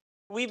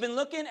We've been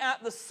looking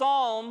at the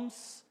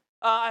Psalms.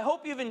 I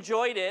hope you've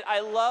enjoyed it.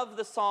 I love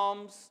the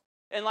Psalms.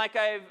 And like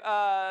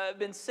I've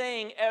been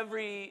saying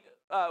every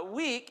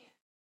week,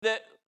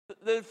 that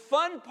the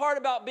fun part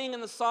about being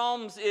in the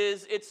Psalms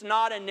is it's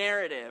not a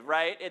narrative,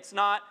 right? It's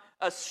not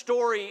a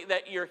story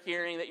that you're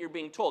hearing, that you're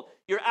being told.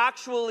 You're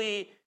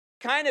actually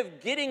kind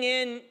of getting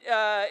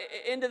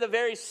into the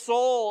very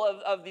soul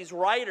of these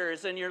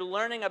writers, and you're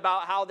learning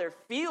about how they're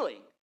feeling.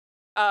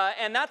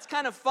 And that's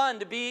kind of fun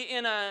to be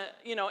in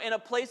a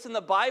place in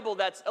the Bible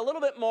that's a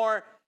little bit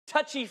more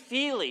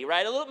touchy-feely,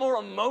 right? A little more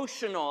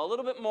emotional, a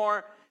little bit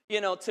more,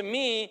 to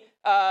me,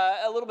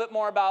 a little bit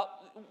more about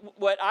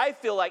what I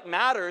feel like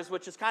matters,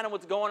 which is kind of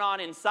what's going on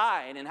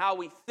inside and how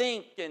we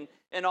think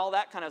and all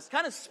that kind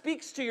of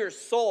speaks to your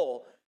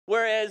soul.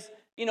 Whereas,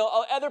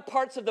 other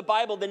parts of the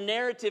Bible, the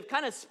narrative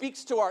kind of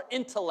speaks to our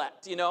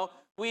intellect,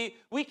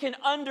 We can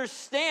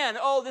understand,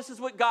 this is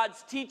what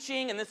God's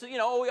teaching, and this is,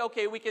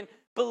 okay, we can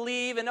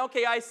believe, and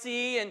okay, I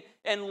see,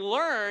 and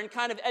learn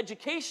kind of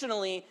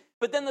educationally.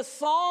 But then the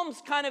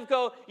Psalms kind of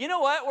go, you know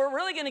what, we're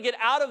really going to get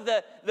out of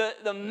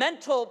the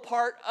mental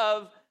part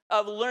of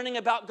learning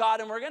about God,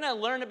 and we're going to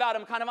learn about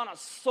him kind of on a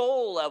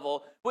soul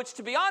level, which,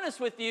 to be honest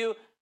with you,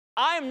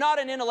 I am not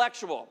an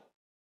intellectual.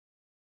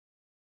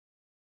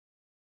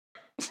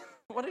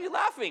 What are you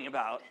laughing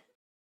about?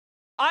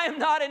 I am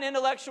not an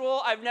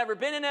intellectual. I've never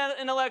been an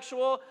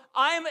intellectual.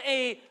 I'm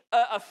a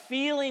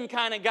feeling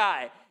kind of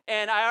guy.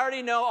 And I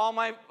already know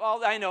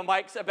I know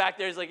Mike's back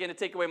there is like going to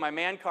take away my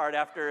man card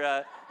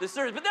after the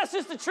service. But that's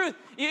just the truth.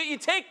 You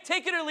take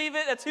it or leave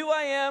it. That's who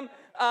I am.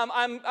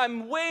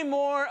 I'm way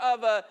more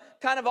of a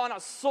kind of on a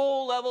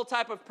soul level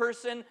type of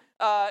person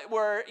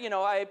where,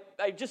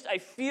 I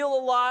feel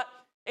a lot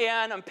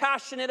and I'm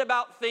passionate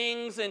about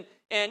things. And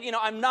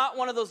I'm not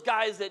one of those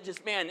guys that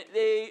just,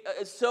 they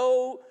are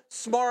so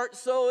smart,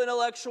 so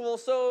intellectual,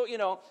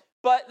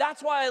 But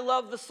that's why I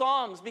love the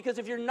Psalms, because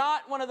if you're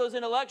not one of those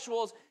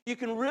intellectuals, you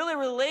can really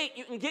relate.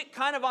 You can get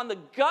kind of on the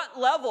gut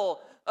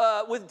level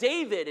with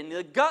David and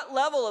the gut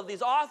level of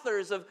these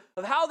authors of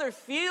how they're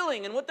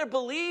feeling and what they're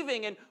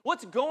believing and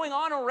what's going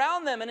on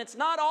around them. And it's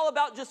not all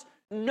about just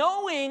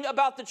knowing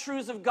about the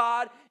truths of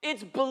God.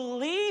 It's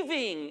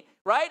believing,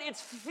 right?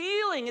 It's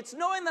feeling. It's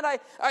knowing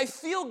that I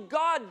feel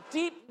God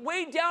deep,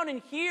 way down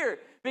in here.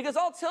 Because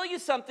I'll tell you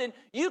something,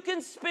 you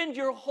can spend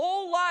your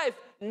whole life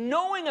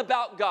knowing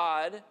about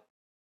God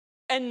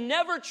and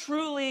never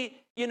truly,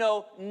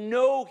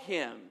 know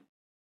him.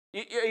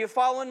 Are you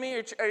following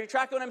me? Are you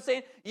tracking what I'm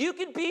saying? You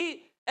could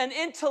be an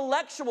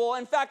intellectual.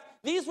 In fact,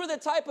 these were the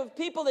type of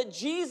people that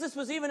Jesus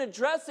was even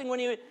addressing when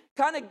he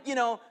kind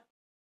of,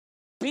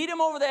 beat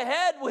him over the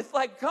head with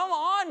like, come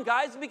on,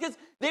 guys, because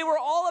they were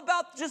all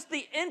about just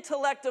the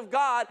intellect of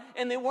God,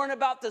 and they weren't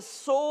about the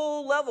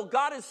soul level.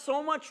 God is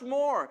so much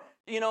more.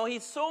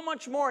 He's so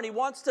much more, and he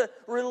wants to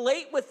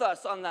relate with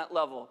us on that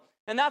level.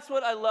 And that's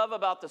what I love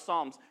about the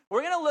Psalms.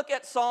 We're going to look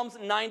at Psalms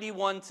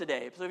 91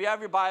 today. So if you have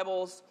your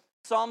Bibles,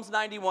 Psalms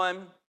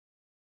 91.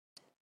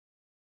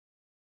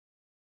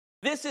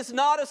 This is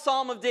not a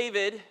Psalm of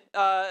David.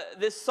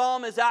 This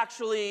Psalm is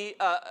actually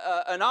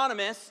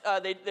anonymous.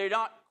 They're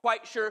not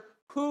quite sure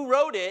who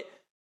wrote it.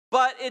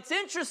 But it's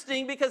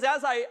interesting because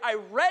as I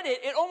read it,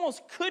 it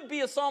almost could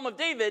be a Psalm of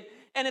David.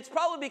 And it's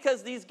probably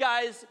because these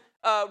guys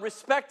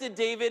respected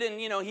David and,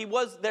 he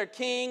was their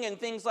king and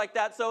things like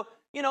that. So,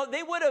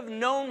 they would have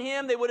known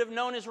him. They would have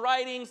known his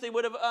writings. They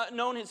would have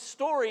known his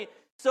story.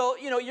 So,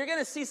 you're going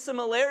to see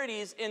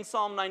similarities in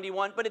Psalm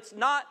 91, but it's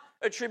not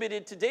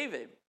attributed to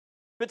David.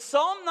 But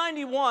Psalm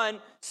 91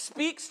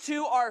 speaks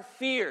to our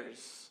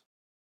fears.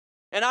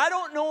 And I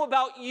don't know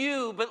about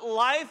you, but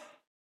life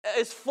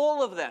is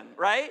full of them,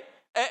 right?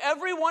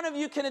 Every one of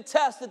you can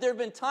attest that there have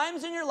been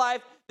times in your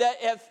life that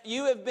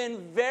you have been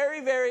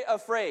very, very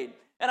afraid.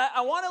 And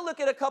I want to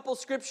look at a couple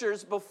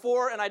scriptures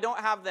before, and I don't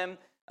have them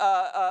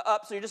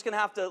up, so you're just going to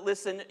have to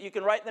listen. You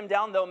can write them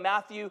down, though.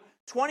 Matthew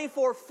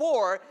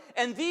 24:4,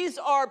 and these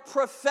are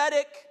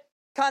prophetic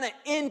kind of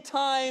end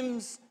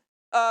times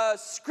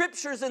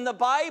scriptures in the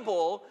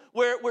Bible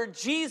where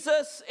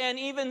Jesus and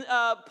even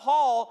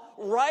Paul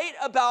write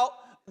about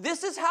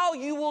this is how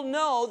you will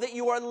know that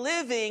you are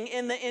living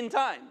in the end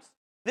times.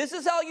 This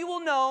is how you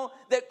will know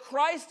that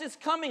Christ is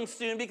coming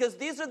soon, because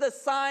these are the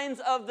signs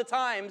of the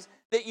times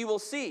that you will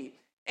see.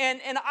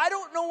 And I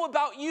don't know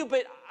about you,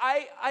 but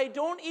I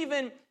don't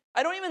even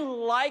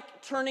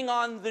like turning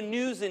on the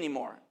news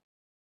anymore.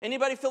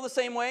 Anybody feel the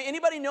same way?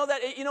 Anybody know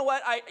that, you know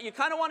what, you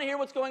kind of want to hear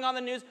what's going on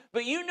in the news,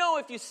 but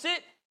if you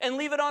sit and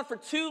leave it on for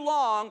too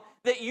long,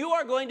 that you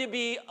are going to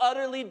be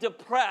utterly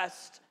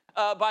depressed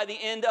by the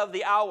end of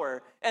the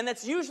hour. And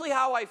that's usually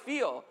how I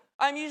feel.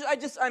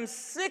 I'm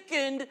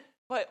sickened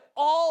by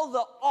all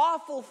the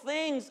awful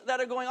things that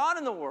are going on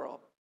in the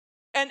world.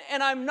 And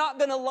I'm not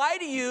going to lie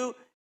to you,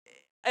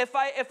 if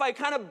I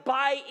kind of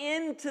buy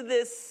into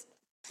this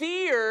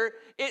fear,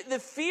 the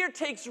fear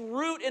takes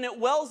root and it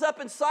wells up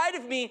inside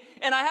of me,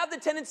 and I have the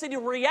tendency to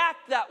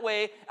react that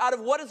way out of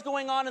what is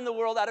going on in the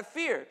world out of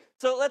fear.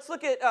 So let's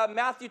look at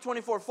Matthew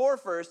 24:4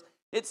 first.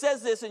 It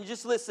says this, and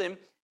just listen.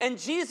 And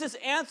Jesus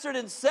answered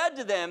and said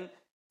to them,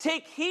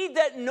 Take heed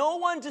that no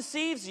one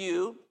deceives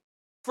you,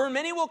 for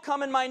many will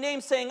come in my name,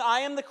 saying,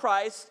 I am the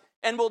Christ,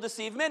 and will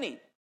deceive many.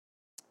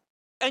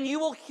 And you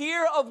will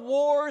hear of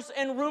wars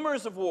and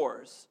rumors of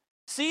wars.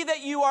 See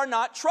that you are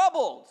not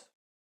troubled.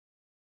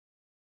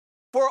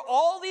 For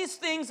all these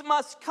things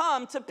must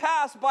come to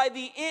pass but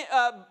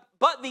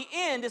the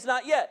end is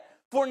not yet.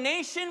 For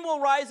nation will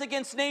rise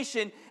against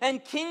nation,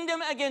 and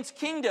kingdom against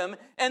kingdom,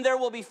 and there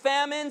will be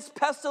famines,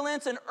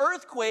 pestilence, and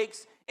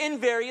earthquakes in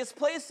various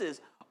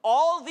places.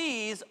 All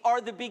these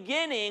are the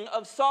beginning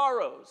of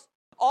sorrows.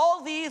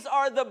 All these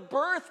are the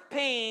birth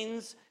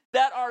pains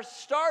that are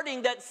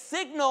starting, that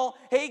signal,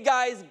 hey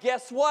guys,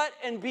 guess what?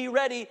 And be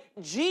ready,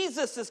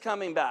 Jesus is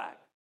coming back.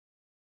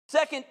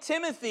 2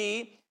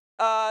 Timothy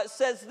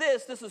says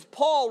this is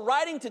Paul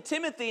writing to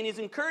Timothy, and he's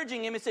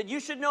encouraging him. He said, you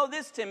should know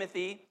this,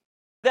 Timothy,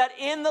 that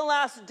in the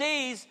last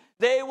days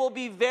they will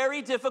be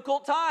very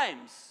difficult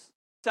times.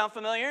 Sound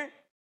familiar?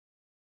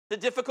 The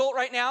difficult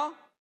right now?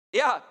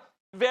 Yeah,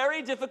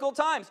 very difficult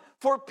times.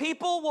 For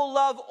people will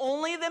love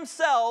only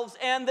themselves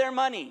and their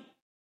money.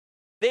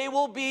 They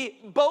will be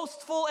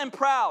boastful and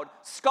proud,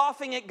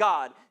 scoffing at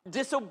God,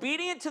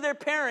 disobedient to their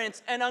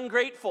parents and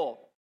ungrateful.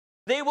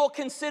 They will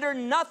consider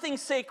nothing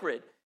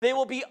sacred. They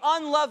will be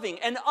unloving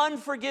and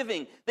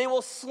unforgiving. They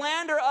will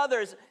slander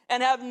others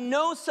and have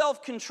no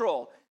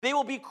self-control. They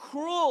will be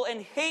cruel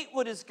and hate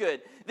what is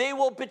good. They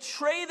will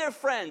betray their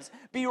friends,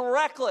 be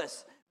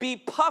reckless, be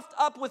puffed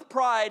up with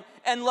pride,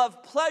 and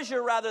love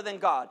pleasure rather than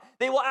God.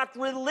 They will act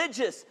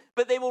religious,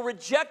 but they will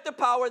reject the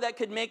power that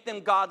could make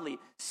them godly.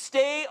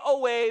 Stay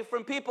away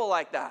from people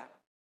like that.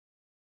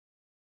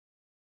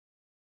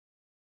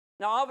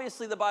 Now,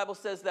 obviously, the Bible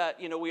says that,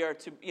 we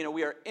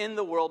are in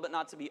the world, but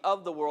not to be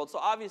of the world. So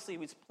obviously,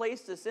 he's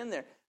placed this in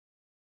there.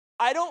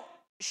 I don't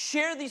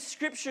share these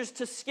scriptures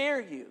to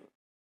scare you.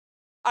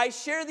 I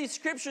share these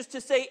scriptures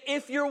to say,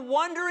 if you're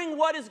wondering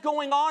what is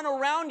going on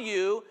around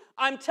you,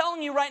 I'm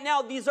telling you right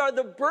now, these are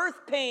the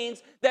birth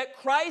pains that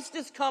Christ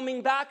is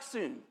coming back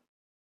soon.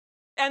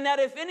 And that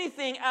if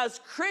anything, as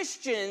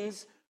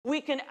Christians, we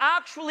can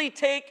actually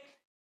take,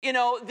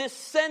 this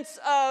sense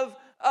of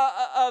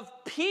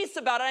peace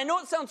about it. I know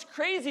it sounds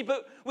crazy,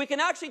 but we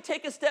can actually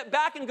take a step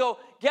back and go,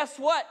 guess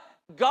what?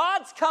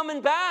 God's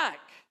coming back.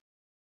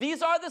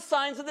 These are the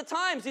signs of the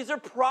times. These are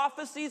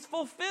prophecies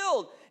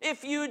fulfilled.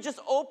 If you just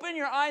open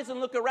your eyes and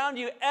look around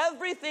you,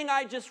 everything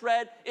I just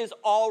read is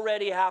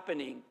already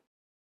happening.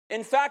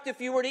 In fact, if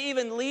you were to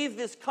even leave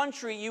this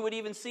country, you would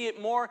even see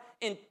it more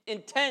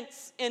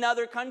intense in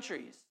other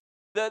countries.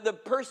 The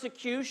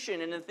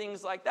persecution and the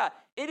things like that.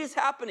 It is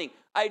happening.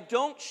 I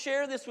don't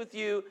share this with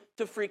you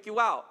to freak you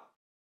out,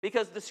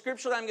 because the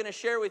scripture that I'm going to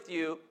share with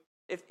you,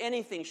 if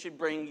anything, should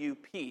bring you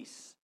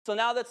peace. So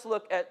now let's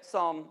look at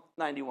Psalm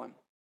 91.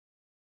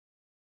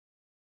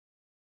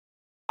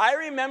 I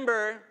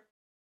remember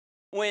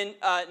when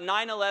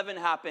 9/11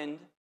 happened,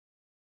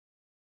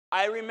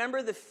 I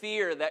remember the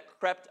fear that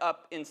crept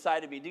up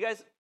inside of me. Do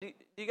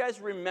you guys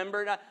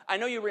remember? I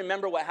know you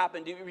remember what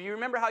happened. Do you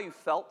remember how you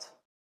felt?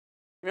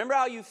 Remember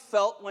how you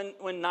felt when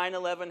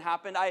 9/11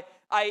 happened?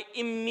 I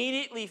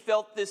immediately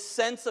felt this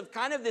sense of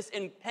kind of this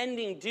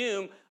impending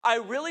doom. I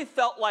really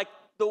felt like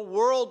the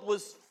world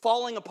was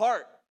falling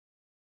apart.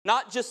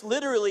 Not just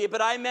literally,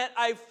 but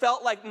I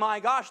felt like,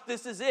 my gosh,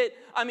 this is it.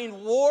 I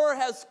mean, war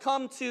has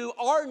come to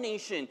our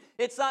nation.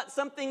 It's not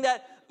something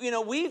that,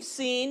 we've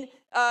seen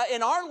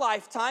in our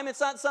lifetime.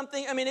 It's not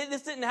something,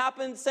 this didn't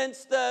happen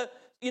since the,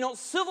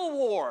 Civil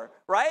War,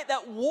 right?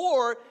 That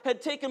war had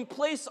taken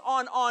place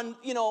on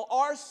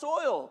our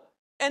soil.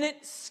 And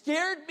it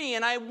scared me,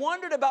 and I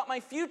wondered about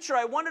my future.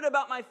 I wondered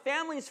about my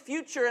family's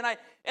future,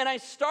 and I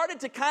started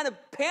to kind of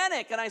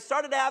panic, and I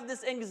started to have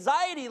this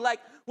anxiety, like,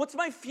 what's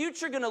my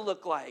future going to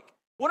look like?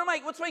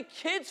 What's my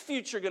kids'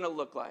 future going to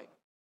look like?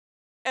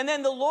 And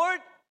then the Lord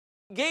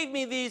gave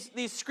me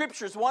these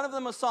scriptures. One of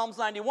them was Psalms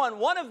 91.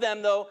 One of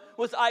them, though,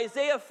 was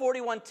Isaiah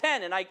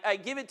 41:10, and I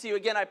give it to you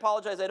again. I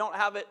apologize, I don't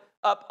have it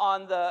up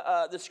on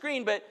the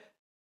screen, but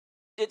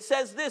it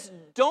says this: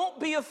 don't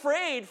be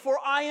afraid, for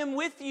I am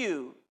with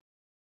you.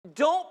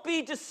 Don't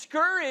be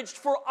discouraged,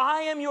 for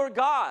I am your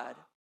God.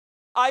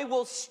 I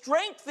will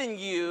strengthen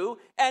you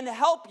and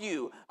help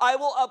you. I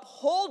will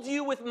uphold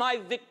you with my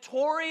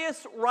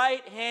victorious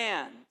right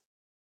hand.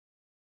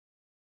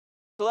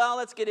 So now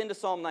let's get into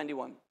Psalm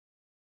 91.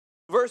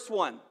 Verse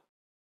 1.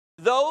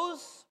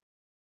 Those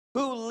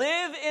who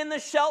live in the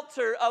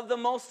shelter of the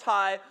Most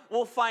High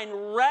will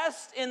find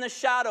rest in the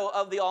shadow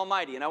of the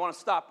Almighty. And I want to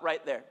stop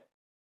right there.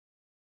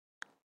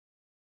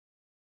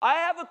 I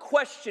have a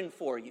question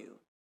for you.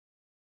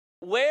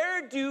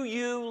 Where do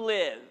you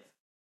live?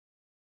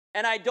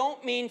 And I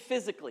don't mean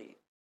physically.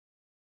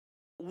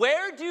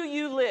 Where do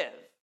you live?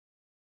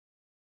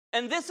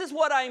 And this is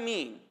what I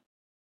mean.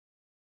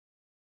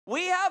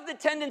 We have the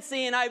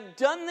tendency, and I've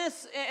done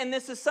this, and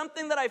this is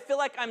something that I feel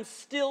like I'm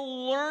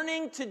still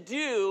learning to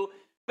do,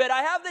 but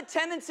I have the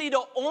tendency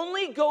to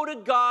only go to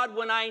God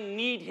when I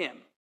need him.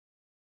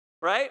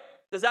 Right?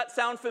 Does that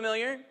sound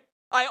familiar?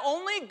 I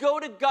only go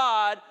to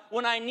God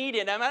when I need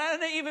it. I'm going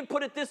to even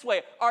put it this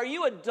way. Are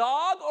you a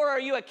dog or are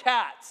you a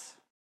cat?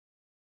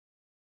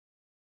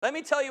 Let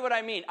me tell you what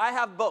I mean. I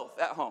have both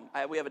at home.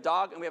 We have a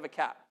dog and we have a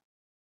cat.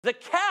 The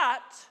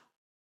cat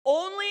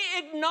only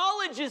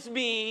acknowledges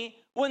me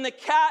when the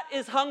cat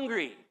is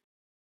hungry.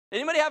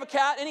 Anybody have a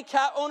cat? Any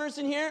cat owners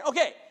in here?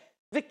 Okay.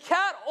 The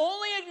cat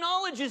only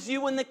acknowledges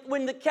you when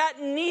the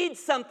cat needs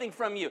something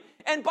from you.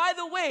 And by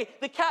the way,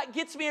 the cat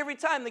gets me every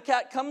time. The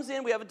cat comes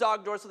in. We have a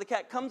dog door, so the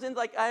cat comes in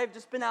like, I have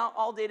just been out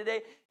all day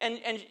today. And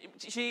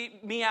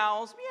she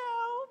meows,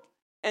 meow.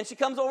 And she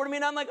comes over to me,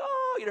 and I'm like,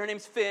 oh, her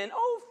name's Finn.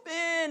 Oh,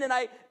 Finn. And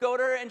I go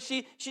to her, and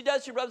she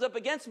rubs up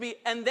against me,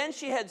 and then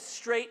she heads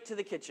straight to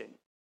the kitchen.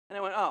 And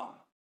I went, oh,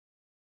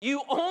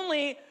 you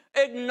only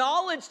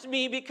acknowledged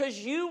me because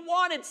you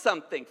wanted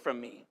something from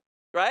me,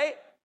 right?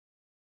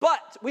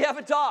 But we have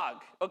a dog,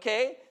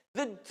 okay?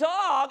 The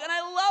dog, and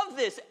I love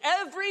this,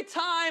 every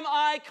time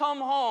I come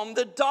home,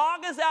 the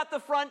dog is at the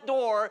front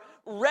door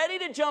ready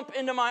to jump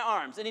into my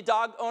arms. Any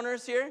dog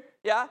owners here?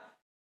 Yeah?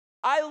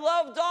 I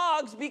love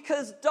dogs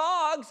because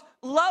dogs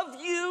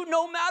love you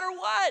no matter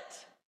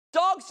what.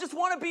 Dogs just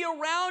want to be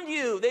around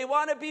you. They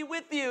want to be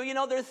with you. You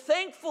know, they're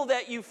thankful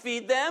that you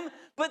feed them,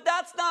 but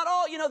that's not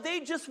all. You know, they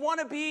just want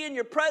to be in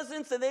your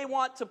presence and they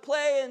want to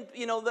play. And,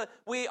 you know,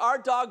 our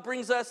dog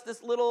brings us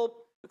this little,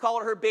 we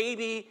call her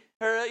baby,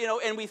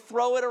 and we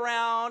throw it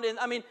around. And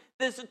I mean,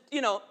 there's,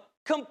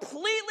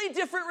 completely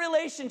different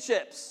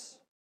relationships.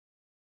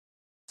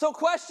 So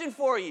question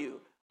for you,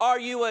 are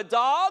you a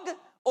dog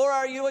or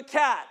are you a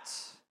cat?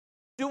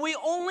 Do we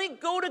only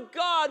go to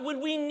God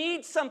when we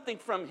need something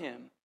from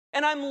him?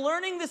 And I'm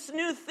learning this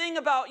new thing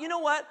about, you know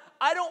what?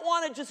 I don't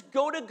want to just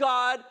go to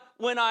God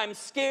when I'm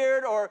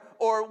scared or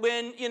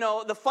when,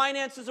 the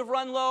finances have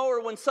run low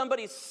or when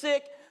somebody's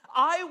sick.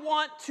 I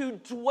want to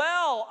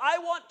dwell. I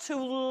want to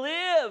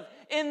live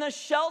in the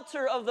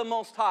shelter of the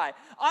Most High.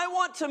 I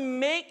want to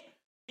make,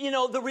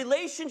 the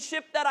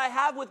relationship that I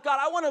have with God,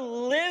 I want to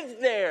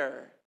live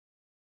there.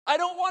 I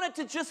don't want it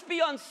to just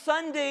be on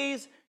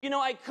Sundays.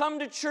 I come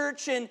to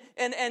church and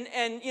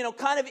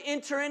kind of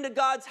enter into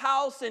God's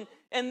house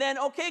and then,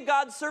 okay,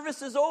 God's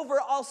service is over.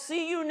 I'll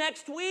see you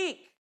next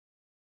week.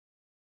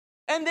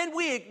 And then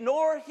we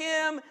ignore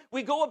him.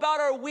 We go about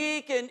our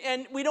week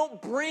and we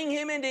don't bring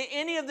him into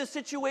any of the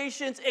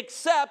situations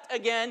except,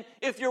 again,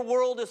 if your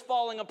world is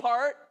falling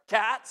apart,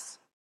 cats.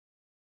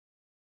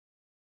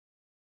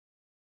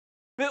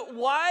 But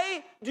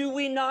why do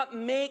we not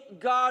make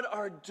God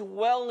our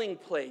dwelling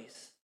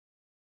place?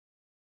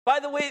 By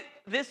the way,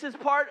 this is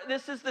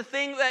the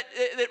thing that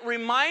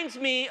reminds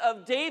me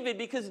of David,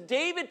 because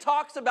David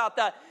talks about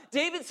that.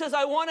 David says,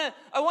 I want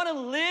to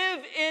live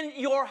in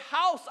your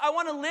house. I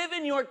want to live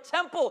in your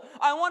temple.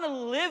 I want to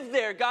live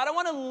there, God. I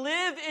want to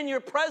live in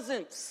your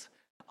presence.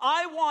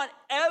 I want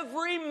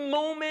every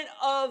moment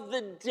of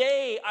the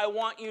day, I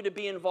want you to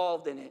be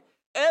involved in it.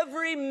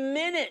 Every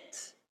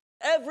minute,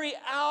 every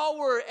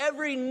hour,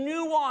 every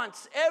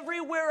nuance,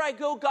 everywhere I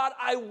go, God,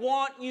 I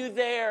want you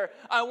there.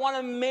 I want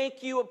to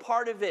make you a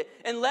part of it.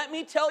 And let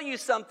me tell you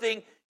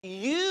something,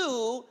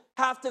 you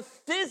have to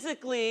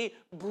physically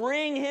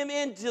bring him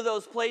into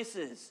those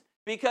places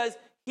because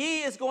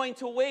he is going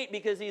to wait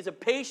because he's a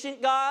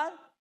patient God,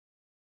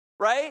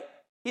 right?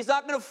 He's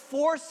not going to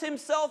force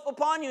himself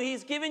upon you.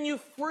 He's given you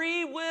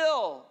free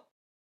will.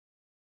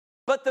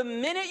 But the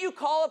minute you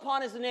call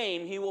upon his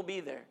name, he will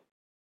be there.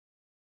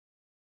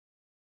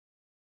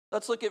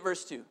 Let's look at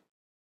verse 2.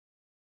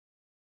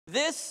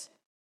 This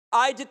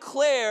I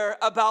declare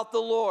about the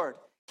Lord.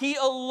 He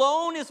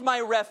alone is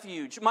my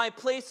refuge, my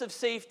place of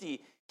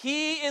safety.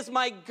 He is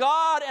my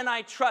God, and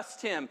I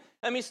trust him.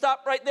 Let me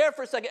stop right there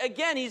for a second.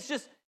 Again, he's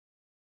just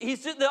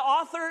the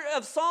author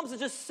of Psalms is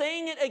just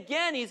saying it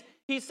again.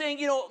 He's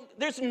saying,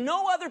 there's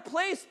no other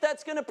place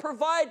that's going to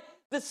provide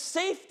the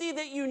safety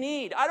that you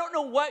need. I don't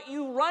know what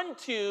you run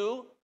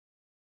to,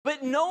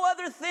 but no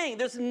other thing.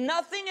 There's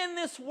nothing in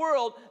this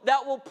world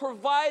that will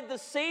provide the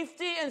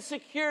safety and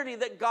security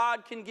that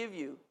God can give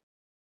you.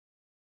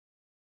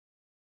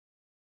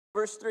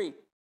 Verse 3,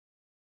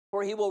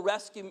 for he will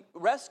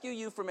rescue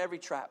you from every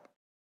trap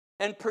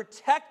and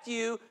protect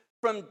you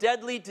from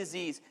deadly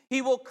disease.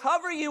 He will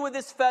cover you with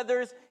his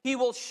feathers. He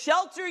will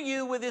shelter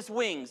you with his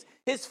wings.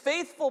 His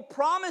faithful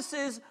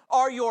promises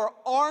are your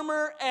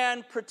armor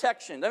and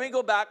protection. Let me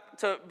go back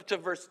to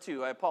verse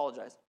 2. I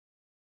apologize.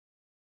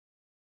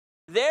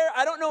 There,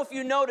 I don't know if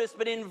you noticed,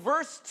 but in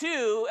verse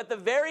 2, at the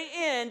very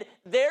end,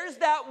 there's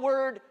that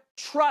word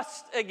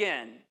trust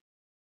again.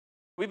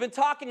 We've been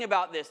talking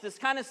about this. This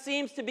kind of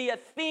seems to be a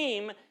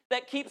theme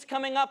that keeps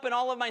coming up in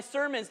all of my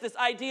sermons, this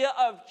idea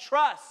of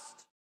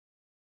trust.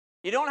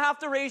 You don't have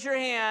to raise your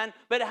hand,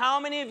 but how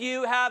many of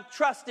you have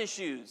trust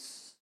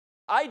issues?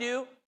 I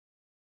do,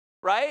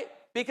 right?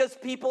 Because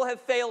people have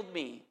failed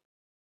me.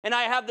 And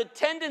I have the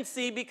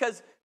tendency,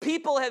 because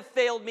people have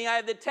failed me, I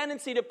have the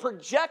tendency to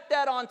project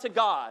that onto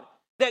God.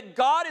 that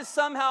God is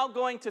somehow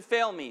going to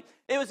fail me.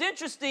 It was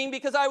interesting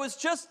because I was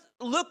just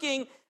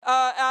looking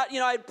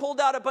I pulled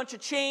out a bunch of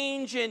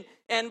change and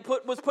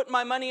was putting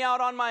my money out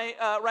on my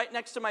right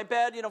next to my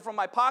bed, from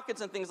my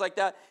pockets and things like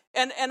that.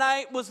 And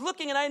I was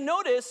looking and I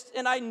noticed,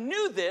 and I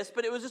knew this,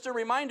 but it was just a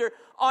reminder,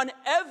 on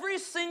every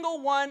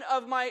single one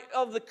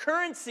of the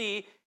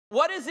currency,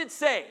 what does it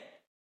say?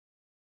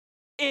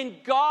 In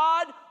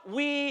God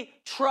we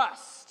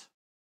trust.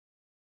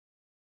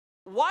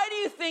 Why do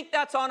you think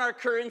that's on our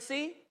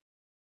currency?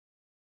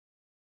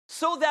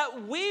 So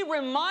that we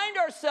remind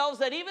ourselves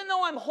that even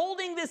though I'm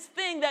holding this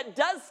thing that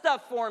does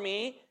stuff for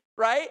me,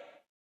 right?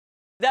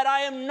 That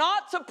I am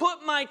not to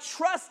put my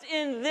trust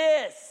in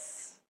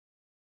this.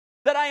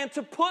 That I am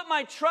to put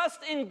my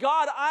trust in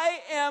God. I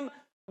am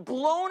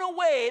blown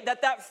away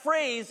that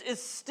phrase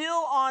is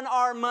still on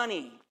our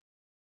money.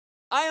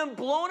 I am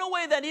blown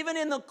away that even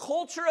in the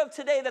culture of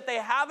today that they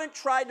haven't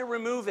tried to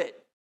remove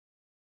it.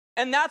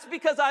 And that's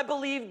because I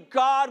believe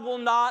God will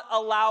not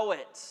allow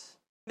it.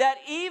 That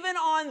even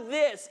on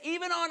this,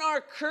 even on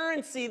our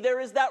currency, there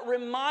is that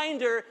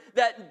reminder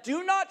that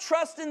do not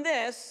trust in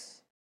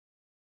this.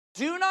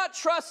 Do not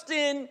trust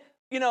in,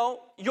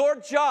 your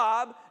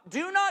job.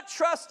 Do not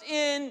trust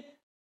in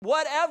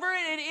whatever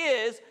it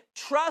is.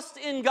 Trust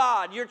in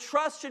God. Your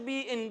trust should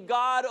be in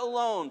God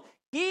alone.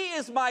 He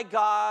is my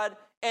God,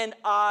 and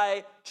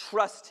I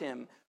trust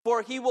him.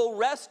 For he will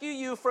rescue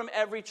you from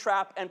every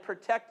trap and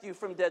protect you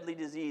from deadly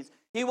disease.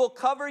 He will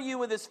cover you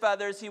with his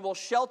feathers. He will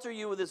shelter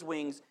you with his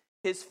wings.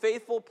 His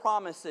faithful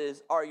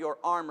promises are your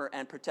armor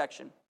and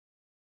protection.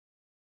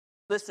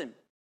 Listen,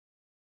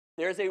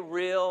 there's a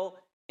real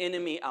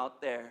enemy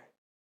out there.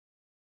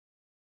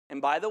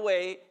 And by the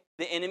way,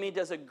 the enemy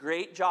does a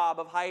great job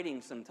of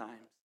hiding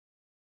sometimes.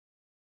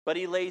 But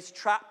he lays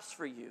traps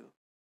for you.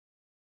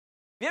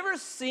 Have you ever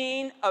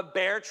seen a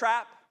bear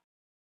trap?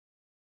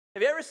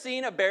 Have you ever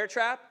seen a bear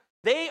trap?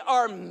 They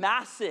are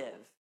massive.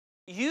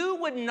 You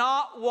would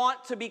not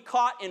want to be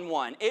caught in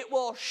one. It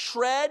will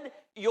shred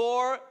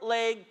your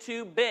leg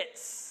to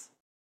bits.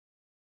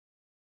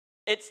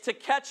 It's to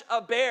catch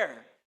a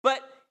bear.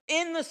 But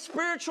in the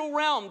spiritual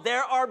realm,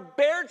 there are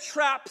bear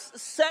traps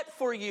set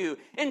for you.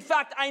 In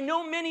fact, I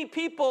know many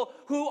people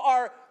who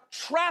are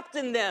trapped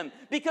in them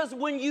because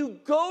when you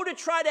go to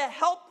try to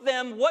help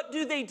them, what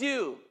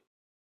do?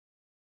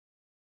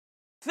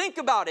 Think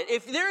about it.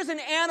 If there's an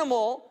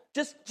animal,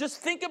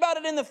 just think about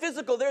it in the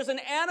physical. There's an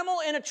animal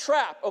in a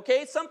trap,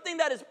 okay? Something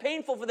that is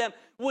painful for them.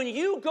 When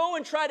you go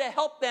and try to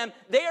help them,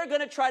 they are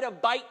going to try to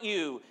bite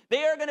you.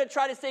 They are going to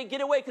try to say, get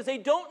away, because they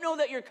don't know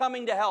that you're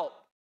coming to help.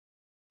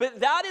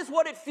 But that is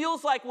what it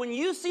feels like when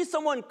you see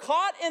someone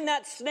caught in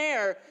that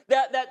snare,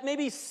 that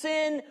maybe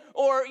sin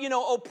or,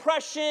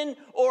 oppression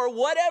or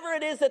whatever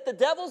it is that the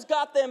devil's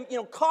got them,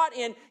 caught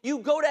in. You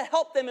go to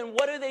help them, and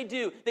what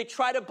do? They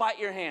try to bite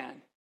your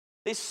hand.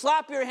 They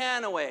slap your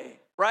hand away,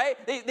 right?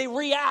 They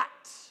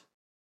react.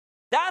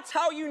 That's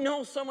how you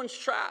know someone's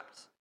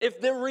trapped,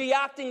 if they're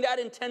reacting that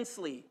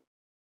intensely.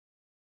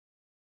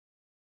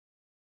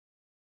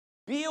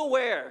 Be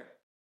aware.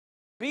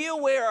 Be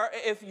aware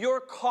if you're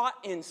caught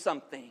in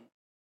something.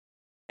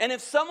 And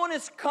if someone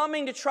is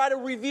coming to try to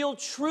reveal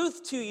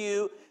truth to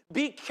you,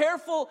 be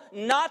careful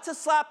not to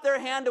slap their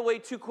hand away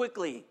too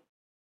quickly.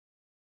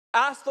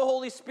 Ask the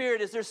Holy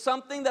Spirit, is there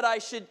something that I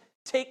should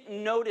take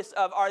notice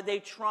of? Are they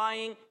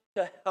trying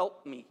to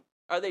help me?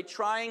 Are they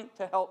trying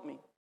to help me?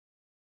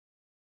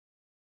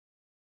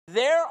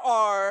 There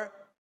are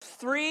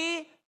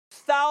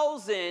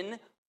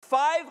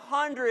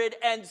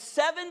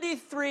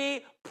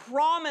 3,573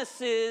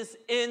 promises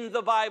in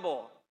the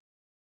Bible.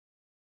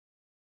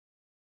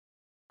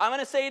 I'm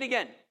going to say it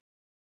again.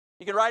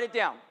 You can write it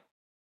down.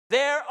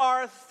 There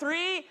are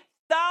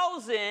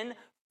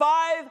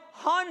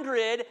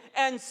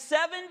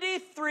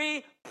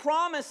 3,573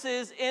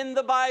 promises in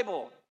the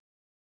Bible.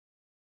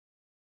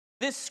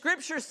 This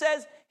scripture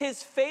says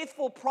his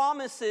faithful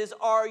promises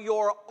are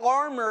your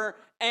armor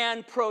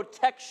and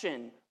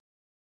protection.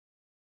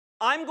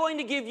 I'm going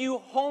to give you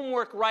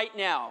homework right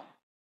now.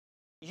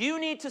 You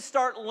need to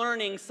start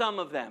learning some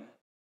of them.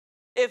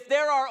 If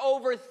there are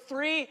over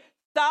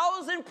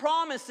 3,000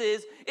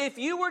 promises, if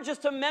you were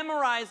just to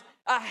memorize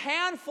a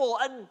handful,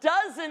 a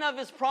dozen of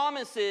his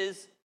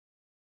promises,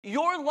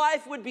 your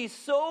life would be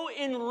so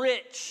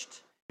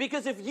enriched.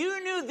 Because if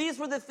you knew these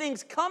were the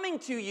things coming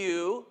to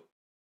you,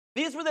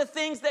 these were the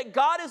things that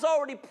God has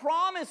already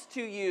promised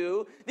to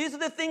you, these are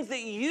the things that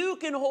you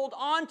can hold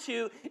on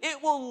to,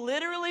 it will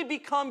literally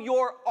become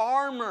your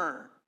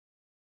armor.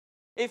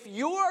 If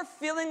you are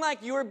feeling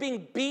like you are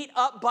being beat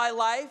up by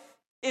life,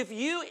 if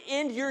you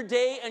end your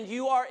day and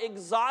you are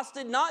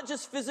exhausted, not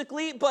just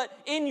physically, but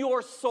in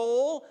your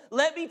soul,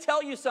 let me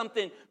tell you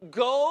something.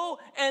 Go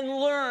and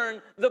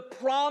learn the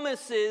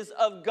promises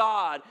of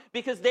God,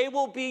 because they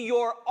will be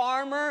your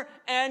armor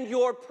and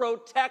your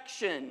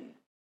protection.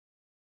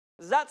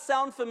 Does that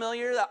sound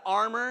familiar, that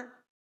armor,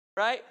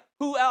 right?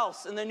 Who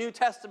else in the New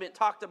Testament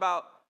talked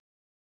about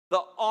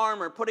the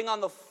armor, putting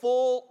on the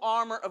full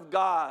armor of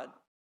God,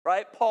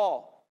 right?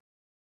 Paul.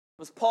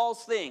 It was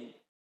Paul's thing.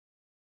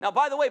 Now,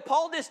 by the way,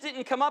 Paul just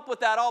didn't come up with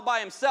that all by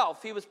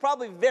himself. He was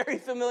probably very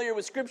familiar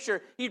with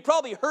Scripture. He'd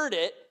probably heard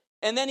it,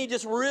 and then he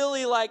just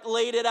really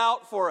laid it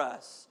out for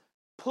us.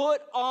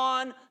 Put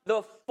on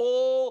the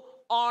full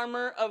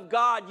armor of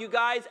God. You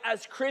guys,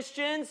 as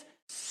Christians,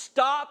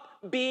 stop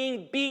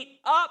being beat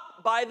up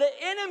by the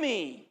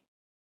enemy.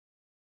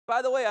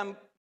 By the way, I'm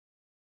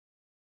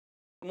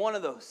one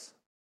of those.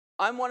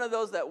 I'm one of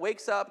those that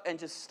wakes up and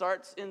just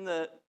starts in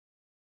the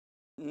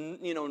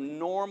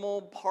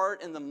normal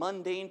part and the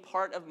mundane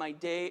part of my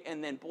day,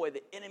 and then boy,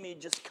 the enemy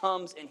just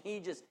comes and he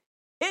just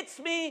hits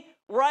me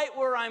right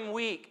where I'm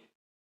weak.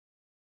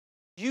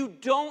 You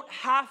don't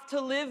have to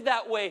live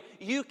that way.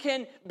 You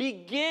can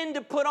begin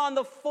to put on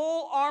the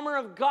full armor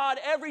of God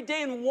every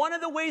day, and one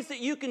of the ways that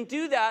you can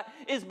do that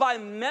is by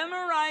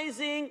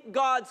memorizing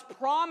God's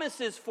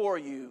promises for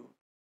you.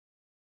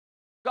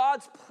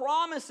 God's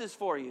promises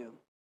for you.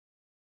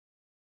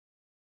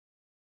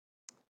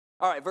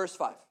 All right, verse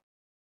 5.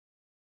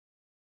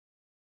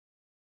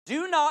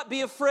 Do not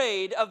be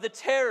afraid of the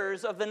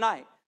terrors of the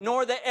night,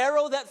 nor the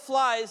arrow that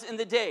flies in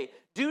the day.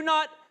 Do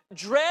not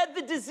dread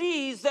the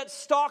disease that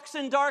stalks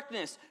in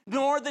darkness,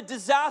 nor the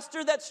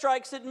disaster that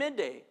strikes at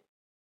midday.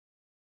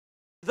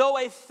 Though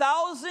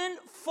 1,000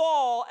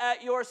 fall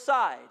at your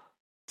side,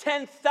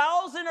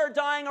 10,000 are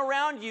dying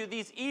around you,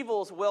 these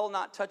evils will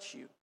not touch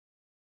you.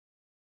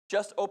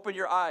 Just open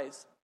your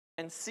eyes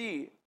and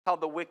see how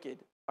the wicked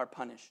are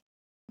punished.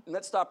 And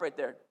let's stop right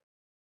there.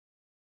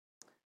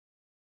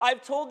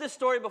 I've told this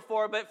story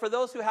before, but for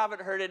those who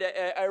haven't heard it,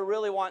 I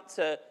really want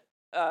to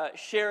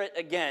share it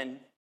again.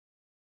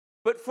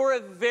 But for a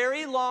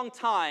very long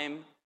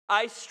time,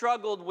 I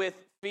struggled with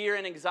fear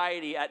and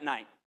anxiety at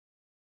night.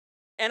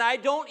 And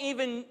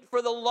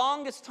for the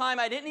longest time,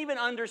 I didn't even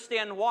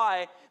understand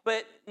why,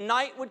 but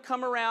night would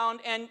come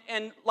around,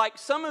 and like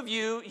some of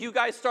you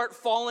guys start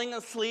falling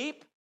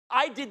asleep.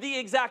 I did the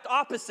exact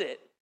opposite.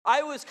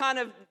 I was kind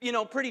of,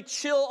 pretty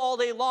chill all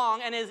day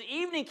long, and as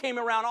evening came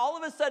around, all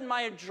of a sudden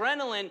my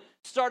adrenaline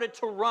started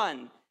to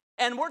run.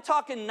 And we're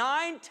talking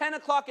 9, 10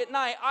 o'clock at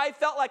night, I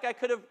felt like I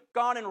could have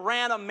gone and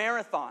ran a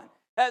marathon.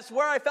 That's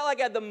where I felt like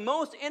I had the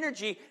most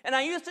energy, and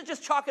I used to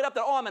just chalk it up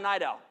that, I'm a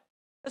night owl.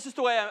 That's just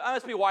the way I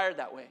must be wired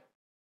that way.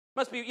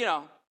 Must be,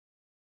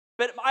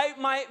 But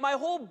my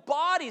whole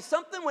body,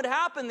 something would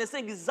happen. This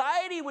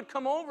anxiety would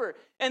come over.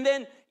 And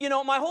then,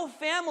 my whole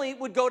family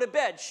would go to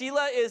bed.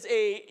 Sheila is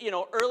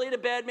early to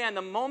bed, man.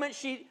 The moment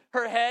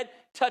her head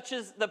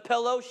touches the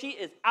pillow, she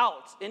is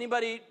out.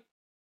 Anybody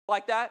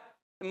like that?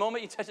 The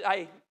moment you touch it,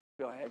 I'm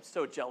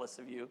so jealous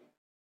of you.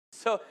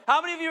 So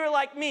how many of you are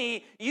like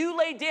me? You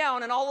lay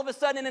down and all of a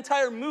sudden an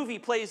entire movie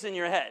plays in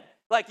your head.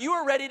 Like you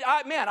were ready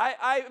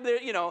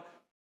to,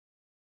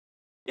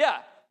 yeah.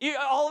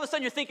 All of a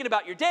sudden you're thinking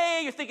about your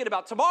day, you're thinking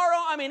about tomorrow.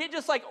 I mean, it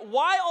just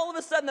why all of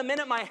a sudden the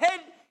minute my head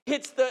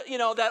hits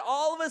that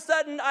all of a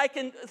sudden I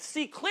can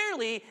see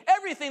clearly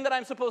everything that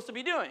I'm supposed to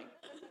be doing.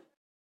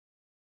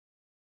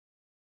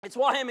 It's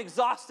why I'm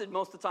exhausted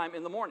most of the time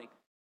in the morning.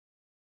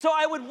 So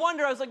I would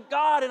wonder, I was like,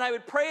 God, and I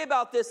would pray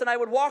about this, and I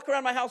would walk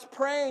around my house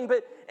praying,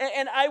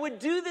 and I would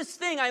do this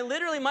thing.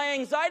 My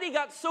anxiety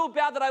got so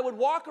bad that I would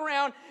walk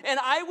around, and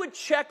I would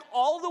check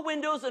all the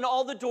windows and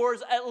all the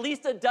doors at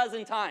least a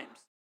dozen times.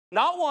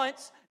 Not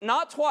once,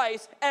 not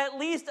twice, at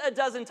least a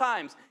dozen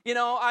times.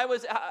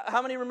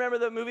 How many remember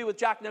the movie with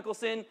Jack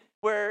Nicholson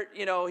where,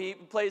 he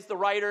plays the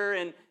writer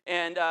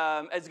and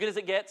As Good as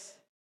It Gets?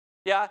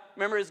 Yeah,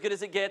 remember As Good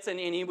as It Gets, and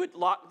he would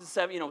lock the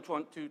 7,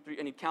 1, 2, 3,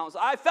 and he'd count.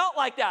 I felt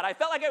like that. I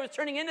felt like I was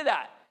turning into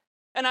that.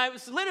 And I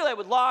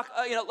would lock,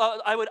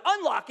 I would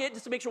unlock it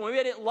just to make sure maybe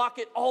I didn't lock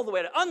it all the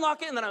way. I'd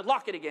unlock it, and then I'd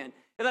lock it again.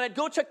 And then I'd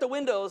go check the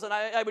windows, and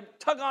I would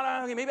tug on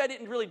it. Okay, maybe I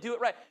didn't really do it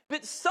right.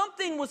 But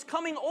something was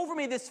coming over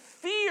me. This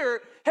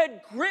fear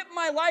had gripped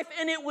my life,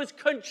 and it was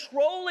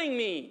controlling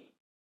me.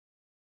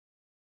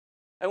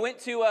 I went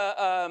to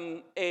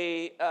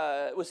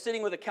was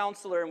sitting with a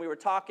counselor, and we were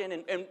talking,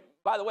 and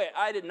by the way,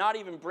 I did not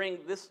even bring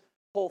this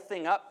whole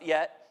thing up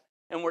yet.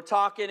 And we're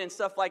talking and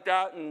stuff like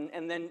that,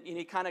 and then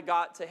he kind of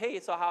got to, hey,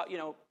 so how,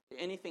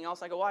 anything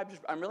else? I go, well,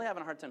 I'm really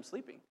having a hard time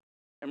sleeping.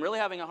 I'm really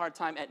having a hard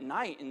time at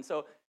night. And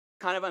so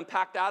kind of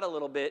unpacked that a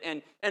little bit.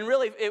 And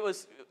really it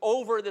was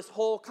over this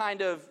whole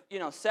kind of,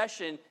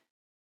 session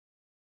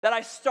that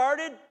I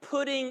started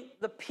putting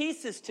the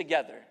pieces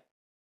together.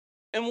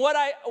 And what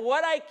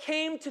I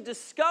came to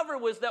discover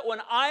was that when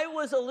I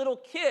was a little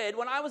kid,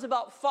 when I was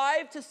about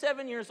 5 to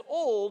 7 years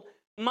old,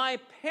 my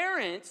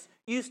parents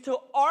used to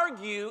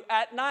argue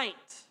at night.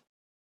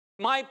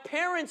 My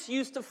parents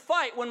used to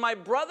fight. When my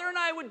brother and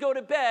I would go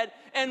to bed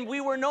and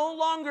we were no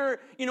longer,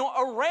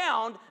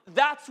 around,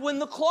 that's when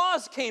the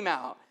claws came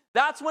out.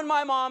 That's when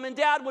my mom and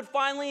dad would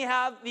finally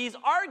have these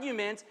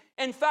arguments.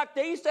 In fact,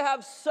 they used to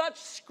have such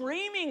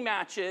screaming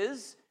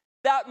matches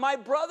that my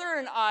brother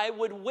and I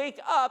would wake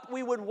up,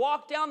 we would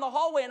walk down the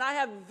hallway, and I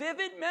have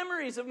vivid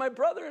memories of my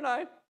brother and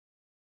I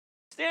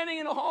standing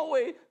in a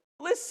hallway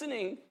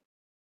listening.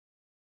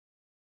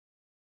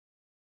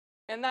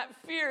 And that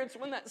fear, it's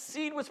when that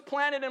seed was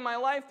planted in my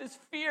life, this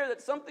fear that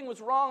something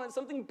was wrong, that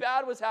something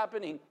bad was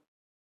happening.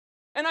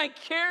 And I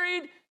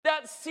carried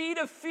that seed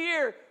of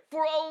fear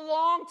for a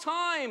long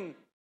time,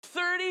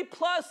 30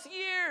 plus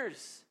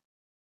years.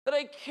 That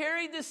I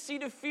carried this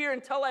seed of fear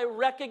until I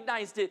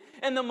recognized it.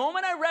 And the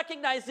moment I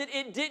recognized it,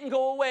 it didn't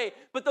go away.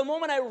 But the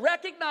moment I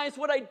recognized,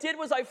 what I did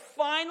was I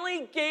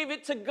finally gave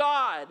it to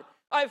God.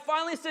 I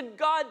finally said,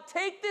 God,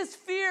 take this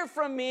fear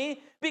from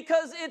me,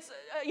 because it's,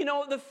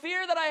 the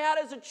fear that I had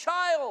as a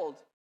child.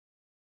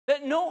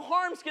 That no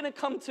harm's going to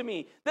come to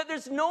me. That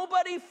there's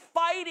nobody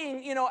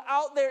fighting,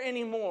 out there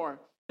anymore.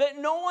 That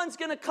no one's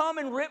going to come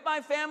and rip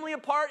my family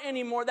apart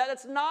anymore. That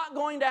it's not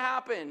going to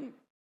happen.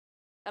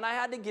 And I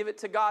had to give it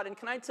to God. And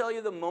can I tell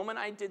you, the moment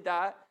I did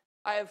that,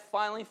 I have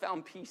finally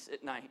found peace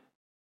at night.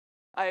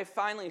 I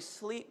finally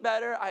sleep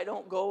better. I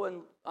don't go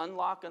and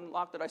unlock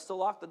it. I still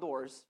lock the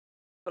doors,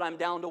 but I'm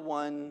down to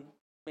 1,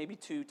 maybe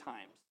 2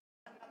 times.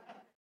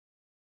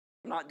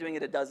 I'm not doing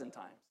it a dozen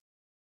times.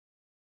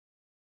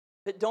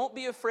 But don't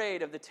be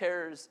afraid of the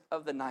terrors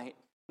of the night,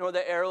 nor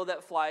the arrow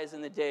that flies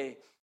in the day.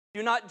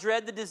 Do not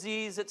dread the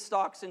disease that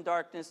stalks in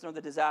darkness, nor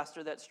the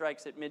disaster that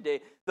strikes at midday.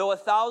 Though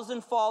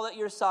 1,000 fall at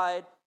your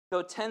side,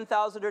 though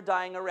 10,000 are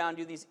dying around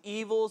you, these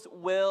evils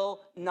will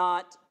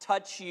not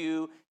touch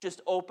you.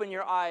 Just open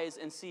your eyes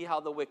and see how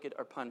the wicked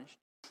are punished.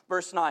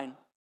 Verse 9.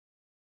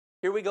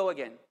 Here we go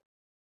again.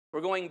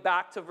 We're going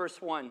back to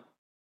verse 1.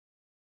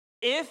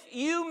 If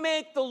you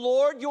make the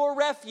Lord your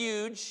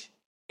refuge,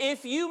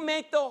 if you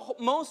make the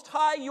Most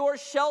High your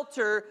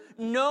shelter,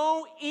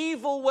 no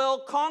evil will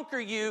conquer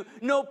you,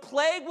 no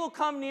plague will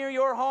come near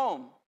your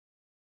home.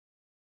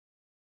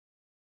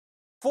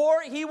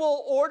 For he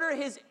will order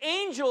his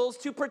angels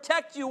to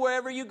protect you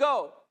wherever you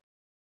go.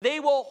 They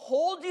will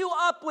hold you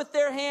up with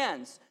their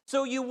hands,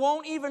 so you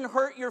won't even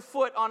hurt your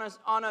foot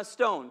on a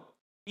stone.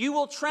 You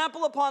will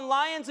trample upon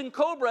lions and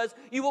cobras.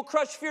 You will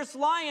crush fierce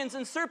lions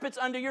and serpents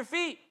under your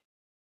feet.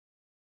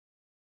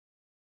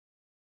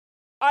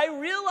 I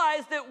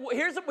realize that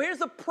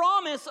here's a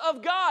promise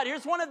of God.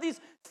 Here's one of these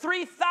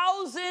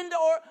 3,000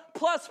 or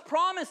plus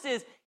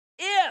promises.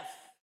 If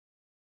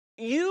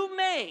you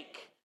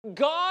make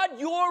God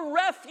your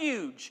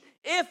refuge,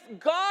 if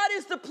God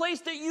is the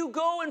place that you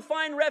go and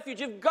find refuge,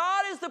 if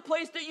God is the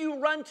place that you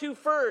run to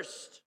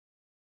first,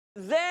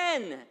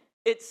 then,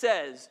 it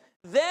says,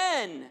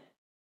 then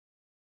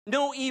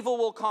no evil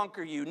will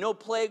conquer you, no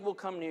plague will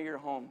come near your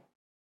home.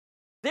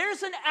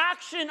 There's an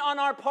action on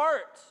our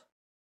part.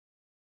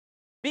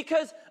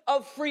 Because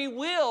of free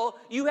will,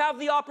 you have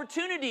the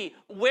opportunity.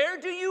 Where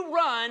do you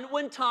run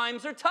when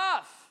times are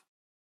tough?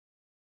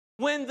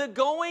 When the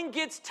going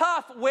gets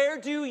tough, where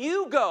do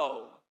you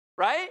go?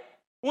 Right?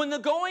 When the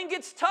going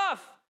gets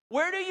tough,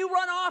 where do you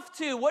run off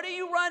to? What do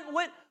you run?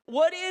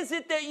 What is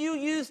it that you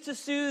use to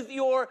soothe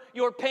your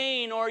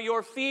pain or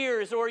your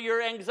fears or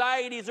your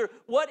anxieties? Or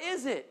what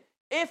is it?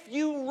 If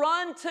you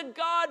run to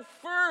God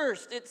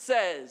first, it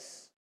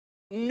says,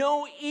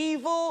 no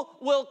evil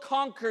will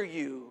conquer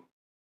you.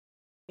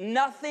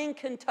 Nothing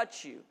can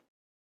touch you.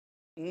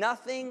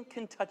 Nothing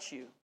can touch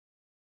you.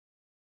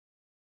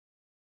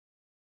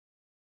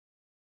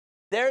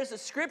 There's a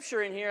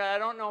scripture in here, I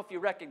don't know if you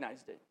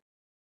recognized it.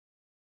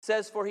 It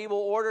says, for he will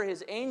order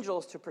his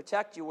angels to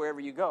protect you wherever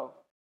you go.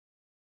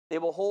 They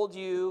will hold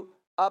you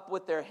up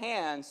with their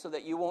hands so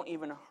that you won't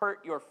even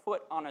hurt your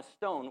foot on a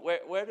stone.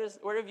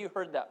 Where have you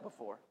heard that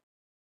before?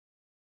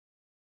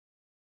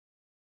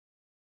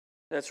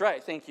 That's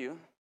right, thank you.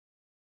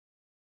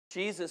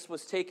 Jesus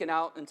was taken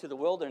out into the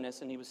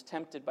wilderness and he was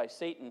tempted by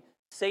Satan.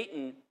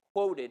 Satan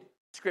quoted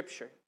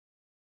scripture.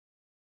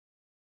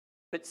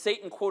 But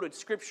Satan quoted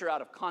scripture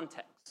out of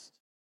context.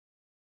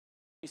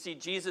 You see,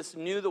 Jesus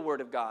knew the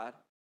word of God,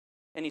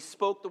 and he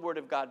spoke the word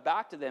of God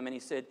back to them, and he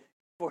said,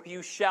 for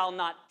you shall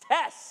not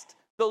test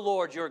the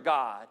Lord your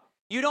God.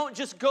 You don't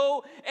just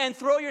go and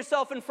throw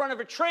yourself in front of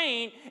a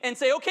train and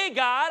say, okay,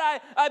 God,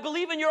 I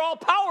believe in you're all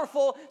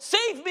powerful.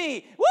 Save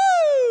me.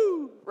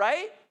 Woo!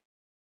 Right?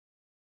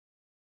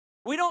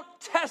 We don't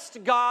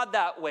test God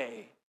that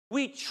way.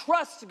 We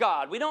trust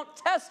God. We don't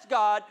test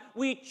God.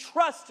 We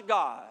trust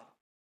God.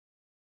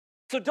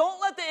 So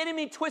don't let the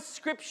enemy twist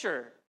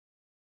scripture.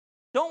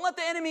 Don't let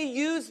the enemy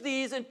use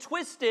these and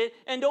twist it,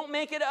 and don't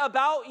make it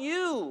about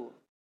you.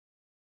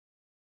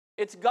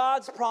 It's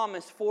God's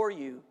promise for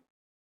you.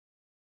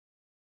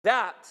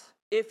 That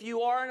if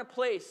you are in a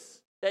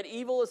place that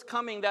evil is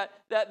coming,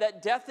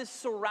 that death is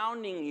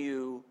surrounding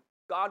you,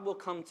 God will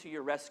come to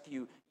your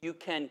rescue. You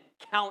can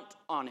count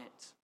on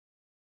it.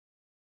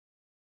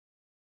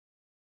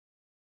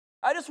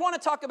 I just want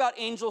to talk about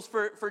angels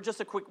for just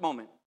a quick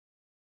moment.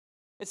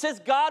 It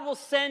says God will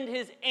send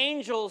his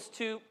angels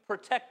to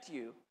protect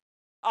you.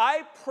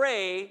 I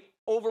pray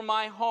over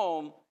my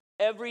home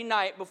every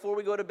night before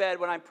we go to bed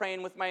when I'm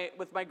praying with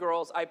my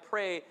girls. I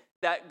pray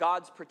that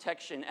God's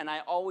protection, and I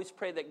always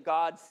pray that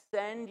God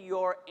send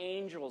your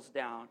angels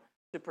down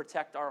to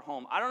protect our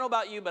home. I don't know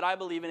about you, but I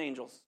believe in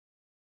angels.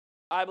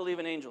 I believe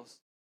in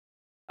angels.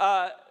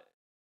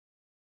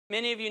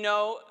 Many of you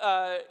know,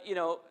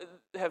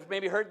 have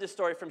maybe heard this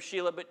story from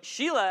Sheila, but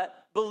Sheila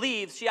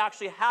believes she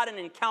actually had an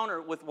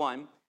encounter with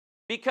one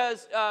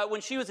because when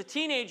she was a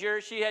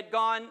teenager, she had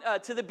gone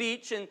to the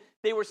beach, and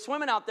they were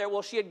swimming out there.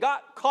 Well, she had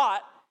got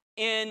caught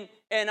in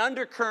an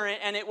undercurrent,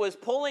 and it was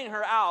pulling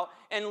her out,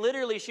 and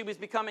literally she was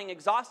becoming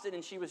exhausted,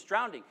 and she was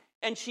drowning.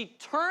 And she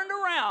turned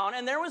around,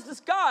 and there was this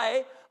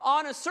guy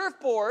on a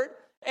surfboard,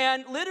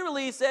 and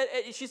literally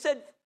she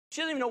said she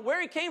doesn't even know where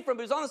he came from,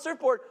 but he was on the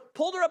surfboard,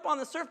 pulled her up on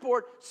the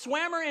surfboard,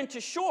 swam her into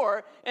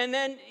shore, and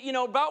then,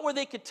 about where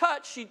they could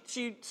touch,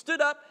 she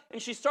stood up,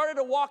 and she started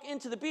to walk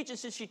into the beach, and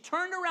so she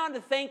turned around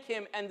to thank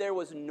him, and there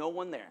was no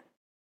one there.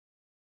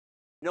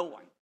 No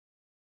one.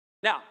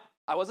 Now,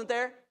 I wasn't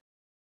there.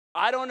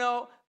 I don't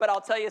know, but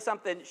I'll tell you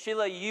something.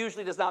 Sheila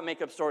usually does not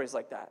make up stories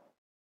like that.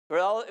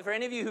 For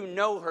any of you who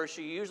know her,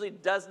 she usually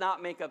does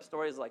not make up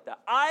stories like that.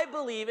 I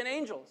believe in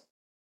angels.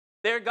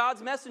 They're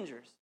God's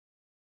messengers.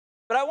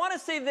 But I want to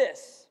say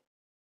this.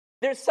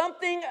 There's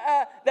something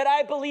that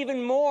I believe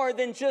in more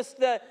than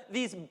just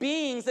these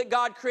beings that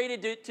God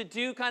created to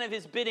do kind of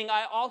his bidding.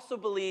 I also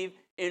believe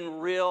in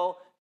real,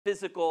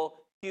 physical,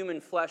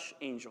 human flesh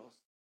angels.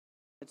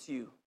 That's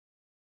you.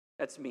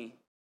 That's me.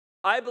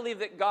 I believe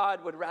that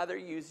God would rather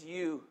use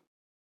you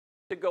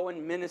to go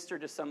and minister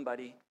to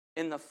somebody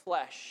in the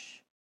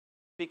flesh,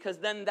 because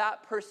then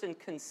that person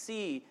can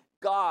see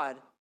God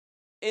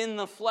in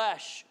the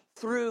flesh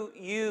through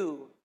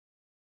you.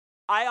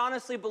 I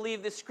honestly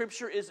believe this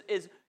scripture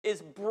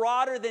is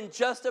broader than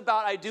just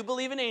about, I do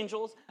believe in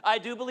angels. I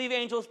do believe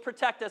angels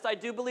protect us. I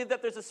do believe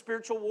that there's a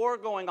spiritual war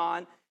going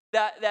on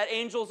that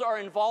angels are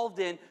involved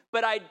in.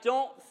 But I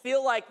don't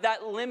feel like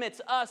that limits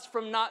us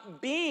from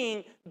not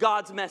being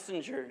God's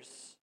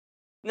messengers.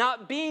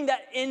 Not being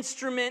that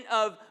instrument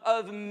of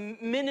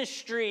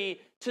ministry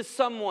to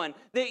someone.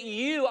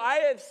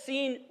 I have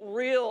seen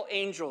real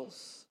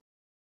angels.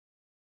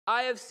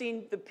 I have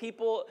seen the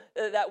people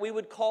that we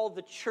would call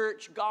the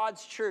church,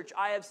 God's church.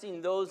 I have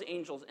seen those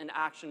angels in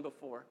action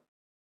before.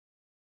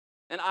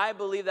 And I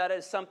believe that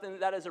is something,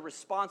 that is a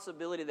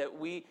responsibility that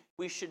we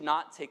should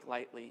not take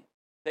lightly.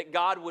 That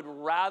God would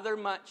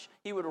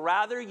he would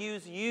rather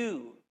use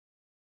you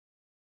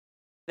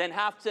than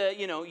have to,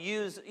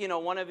 use,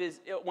 one of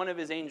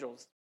his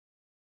angels.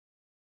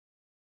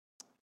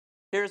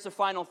 Here's the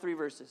final 3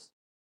 verses.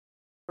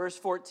 Verse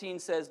 14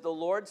 says, "The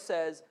Lord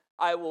says,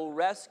 I will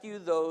rescue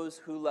those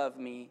who love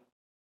me.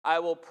 I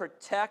will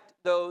protect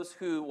those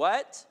who,"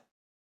 what?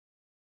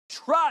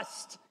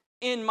 "Trust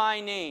in my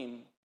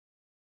name.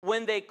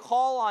 When they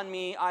call on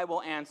me, I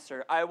will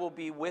answer. I will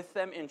be with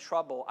them in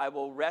trouble. I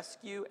will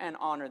rescue and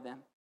honor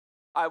them.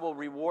 I will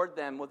reward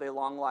them with a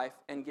long life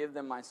and give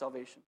them my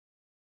salvation."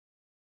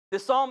 The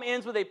psalm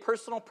ends with a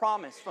personal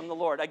promise from the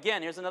Lord.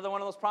 Again, here's another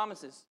one of those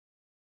promises.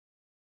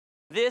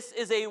 This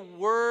is a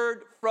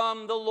word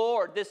from the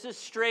Lord. This is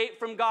straight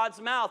from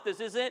God's mouth. This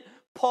isn't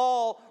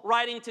Paul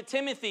writing to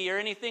Timothy or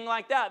anything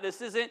like that.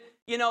 This isn't,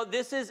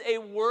 this is a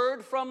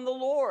word from the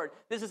Lord.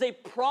 This is a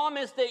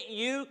promise that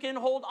you can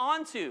hold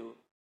on to.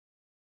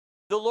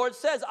 The Lord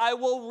says, I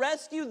will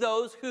rescue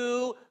those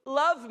who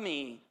love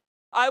me.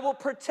 I will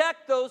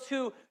protect those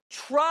who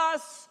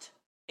trust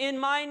in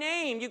my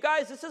name. You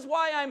guys, this is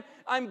why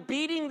I'm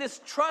beating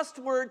this trust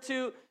word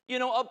to,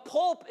 a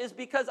pulp, is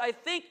because I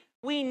think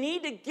we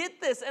need to get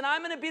this. And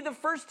I'm going to be the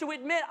first to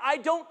admit, I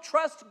don't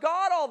trust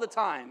God all the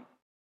time.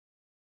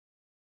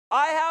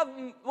 I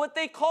have what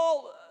they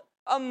call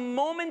a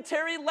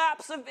momentary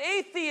lapse of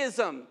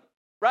atheism,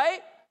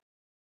 right?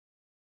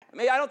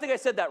 I don't think I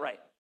said that right.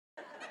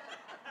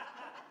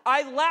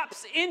 I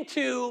lapse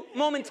into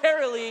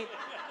momentarily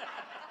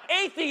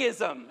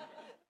atheism.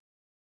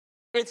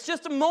 It's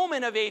just a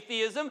moment of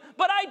atheism,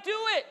 but I do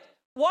it.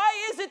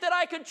 Why is it that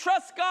I could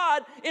trust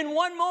God in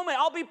one moment?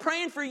 I'll be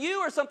praying for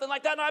you or something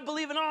like that, and I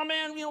believe in,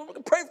 we're going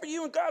to pray for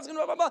you, and God's going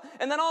to blah, blah, blah.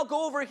 And then I'll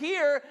go over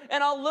here,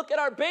 and I'll look at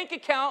our bank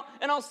account,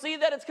 and I'll see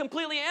that it's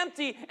completely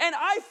empty, and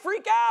I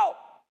freak out.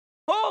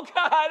 Oh,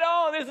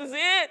 God, this is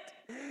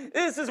it.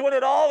 This is when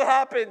it all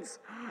happens.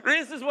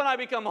 This is when I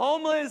become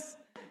homeless,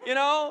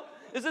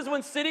 This is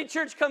when City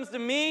Church comes to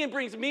me and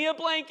brings me a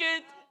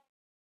blanket.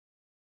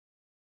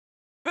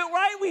 But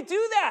why do we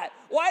do that?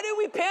 Why do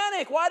we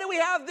panic? Why do we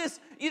have this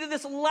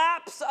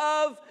lapse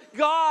of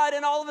God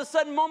and all of a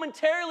sudden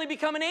momentarily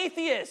become an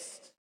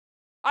atheist?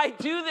 I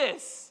do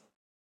this.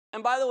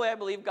 And by the way, I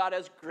believe God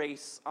has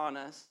grace on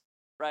us,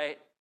 right?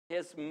 He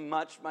has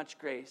much, much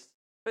grace.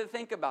 But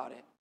think about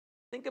it.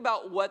 Think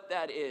about what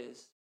that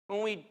is.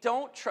 When we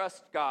don't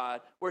trust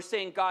God, we're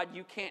saying, God,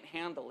 you can't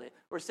handle it.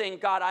 We're saying,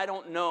 God, I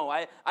don't know.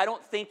 I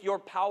don't think you're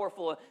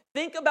powerful.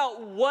 Think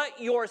about what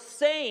you're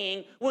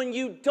saying when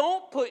you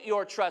don't put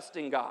your trust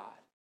in God.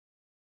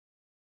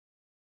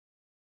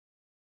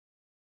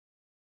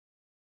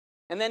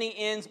 And then he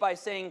ends by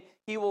saying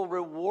he will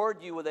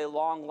reward you with a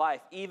long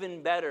life.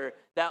 Even better,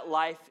 that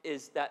life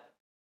is that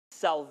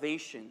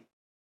salvation,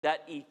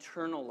 that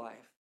eternal life.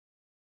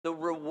 The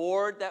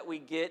reward that we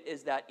get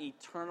is that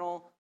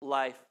eternal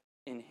life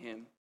in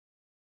him.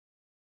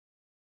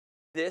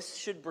 This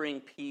should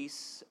bring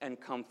peace and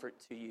comfort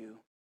to you.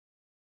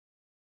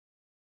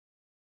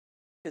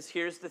 Because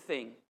here's the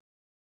thing.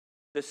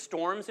 The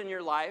storms in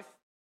your life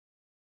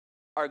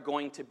are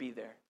going to be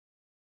there.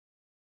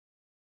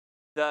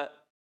 The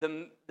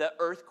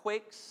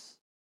earthquakes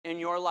in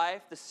your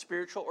life, the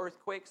spiritual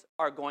earthquakes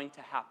are going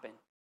to happen.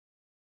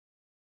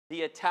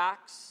 The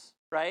attacks,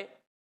 right?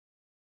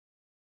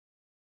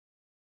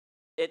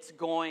 It's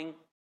going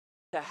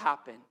to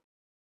happen.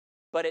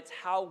 But it's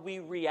how we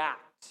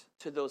react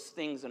to those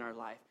things in our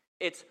life.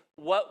 It's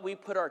what we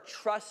put our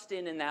trust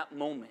in that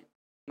moment.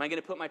 Am I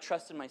going to put my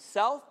trust in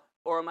myself,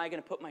 or am I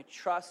going to put my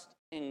trust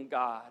in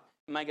God?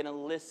 Am I going to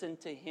listen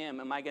to Him?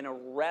 Am I going to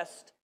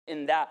rest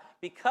in that?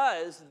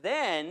 Because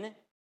then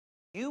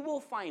you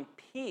will find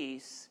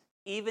peace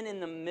even in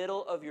the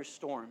middle of your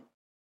storm.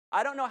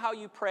 I don't know how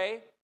you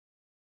pray.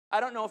 I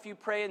don't know if you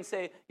pray and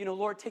say,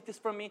 Lord, take this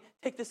from me,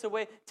 take this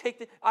away, take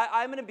this.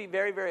 I'm going to be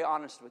very, very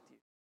honest with you.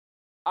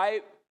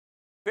 I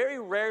very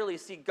rarely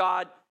see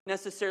God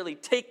necessarily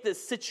take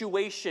this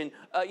situation,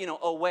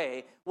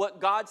 away. What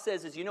God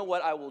says is, you know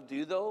what I will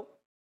do, though?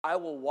 I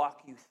will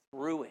walk you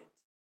through it.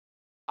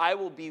 I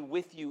will be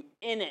with you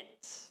in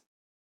it.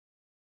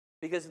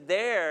 Because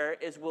there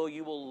is where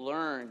you will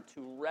learn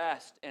to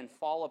rest and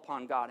fall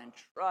upon God and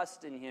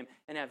trust in Him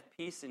and have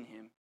peace in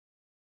Him.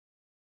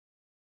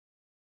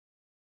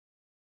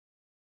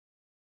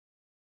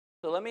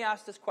 So let me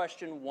ask this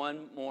question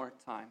one more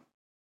time.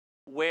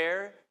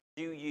 Where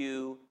do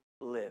you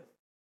live?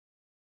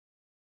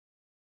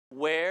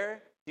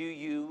 Where do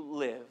you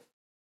live?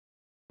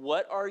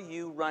 What are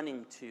you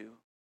running to?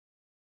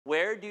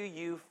 Where do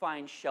you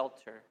find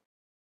shelter?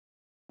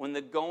 When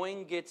the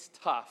going gets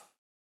tough,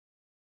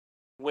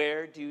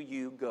 where do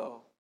you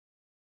go?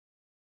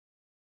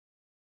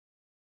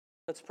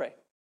 Let's pray.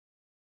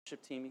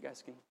 Worship team, you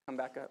guys can come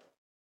back up.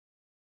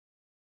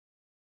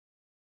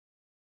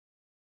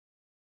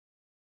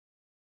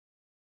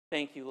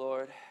 Thank you,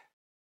 Lord.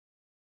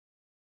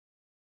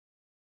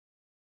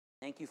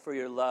 Thank you for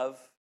your love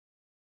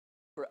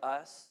for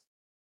us.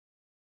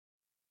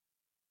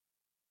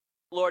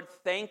 Lord,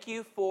 thank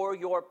you for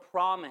your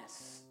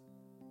promise.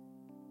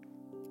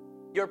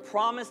 Your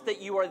promise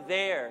that you are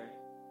there.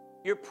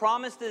 Your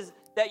promise is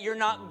that you're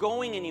not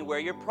going anywhere.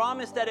 Your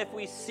promise that if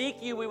we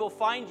seek you, we will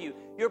find you.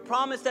 Your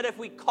promise that if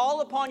we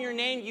call upon your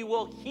name, you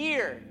will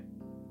hear.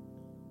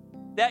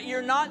 That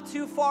you're not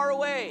too far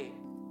away.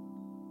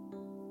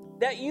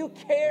 That you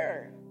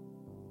care.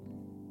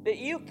 That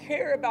you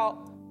care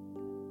about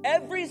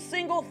every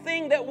single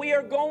thing that we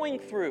are going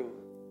through.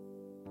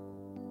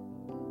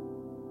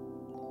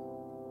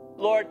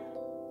 Lord,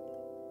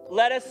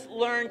 let us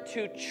learn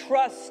to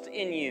trust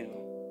in you.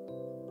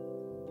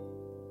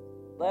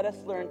 Let us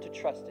learn to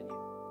trust in you.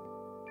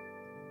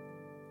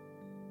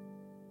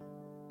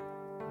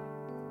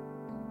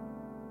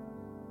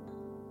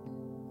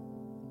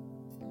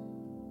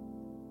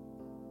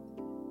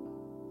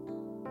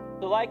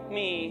 So like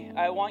me,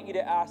 I want you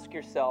to ask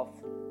yourself,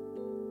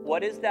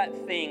 what is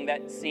that thing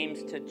that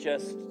seems to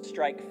just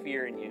strike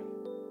fear in you?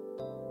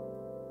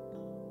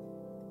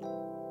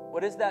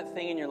 What is that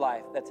thing in your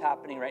life that's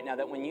happening right now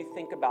that when you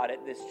think about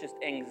it, this just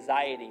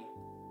anxiety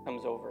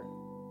comes over?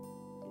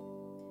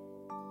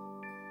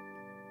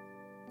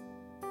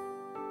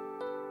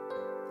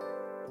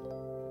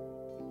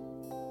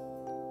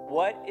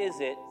 What is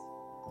it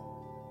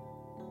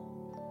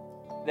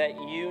that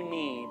you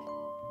need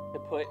to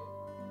put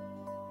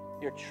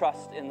your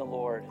trust in the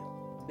Lord,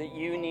 that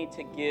you need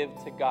to give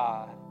to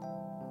God?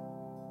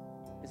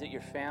 Is it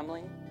your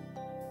family?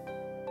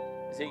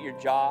 Is it your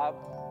job?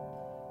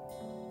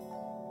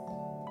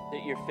 Is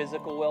it your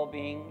physical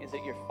well-being? Is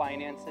it your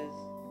finances?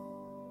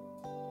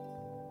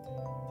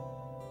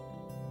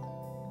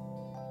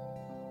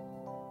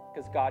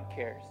 Because God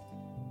cares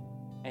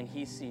and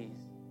He sees.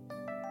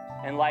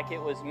 And like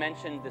it was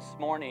mentioned this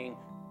morning,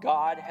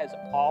 God has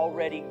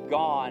already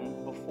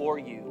gone before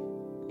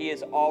you. He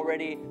has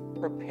already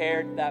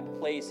prepared that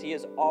place.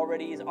 He's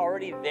already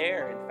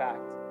there, in fact,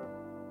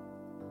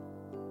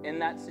 in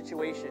that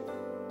situation.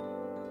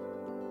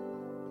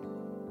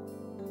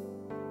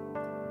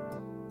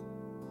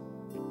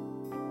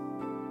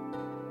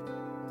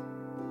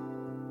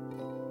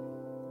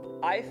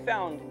 I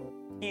found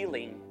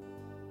healing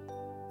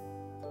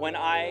when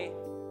I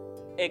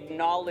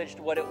acknowledged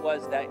what it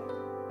was that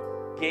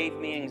gave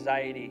me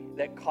anxiety,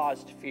 that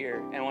caused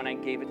fear, and when I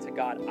gave it to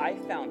God, I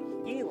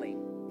found healing.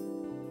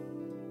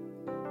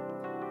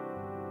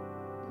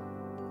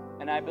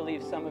 And I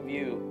believe some of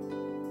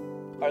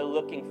you are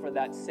looking for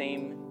that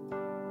same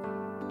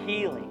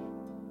healing.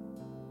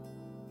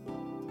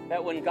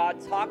 That when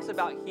God talks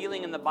about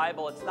healing in the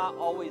Bible, it's not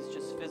always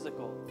just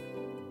physical.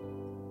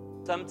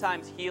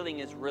 Sometimes healing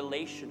is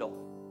relational.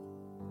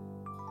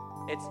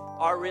 It's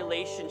our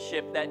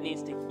relationship that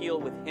needs to heal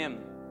with Him.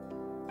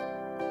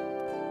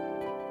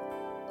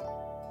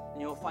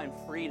 And you will find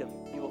freedom.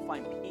 You will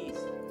find peace.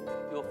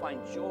 You will find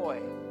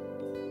joy.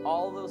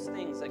 All those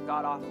things that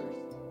God offers.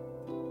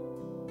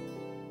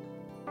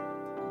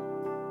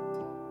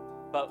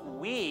 But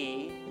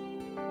we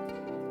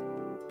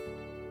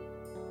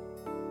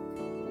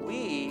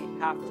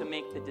have to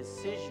make the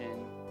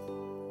decision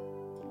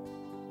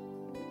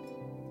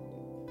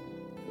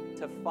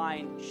to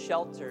find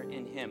shelter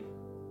in Him,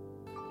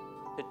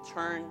 to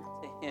turn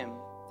to Him.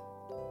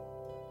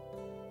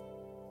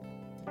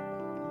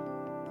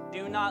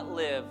 not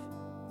live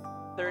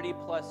 30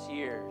 plus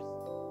years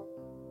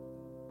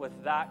with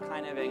that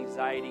kind of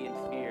anxiety and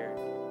fear,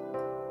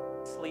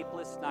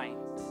 sleepless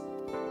nights.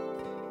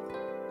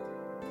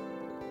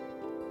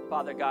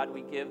 Father God,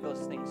 we give those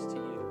things to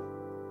you.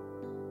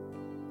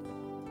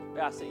 We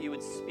ask that you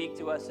would speak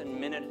to us and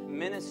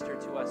minister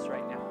to us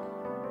right now.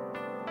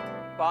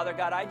 Father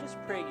God, I just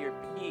pray your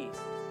peace.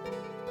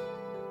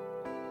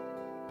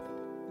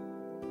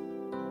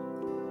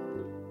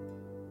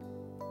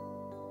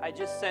 I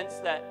just sense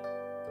that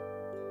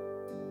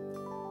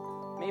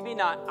maybe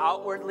not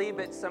outwardly,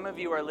 but some of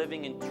you are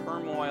living in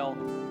turmoil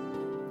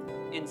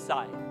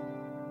inside.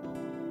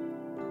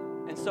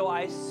 And so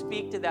I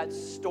speak to that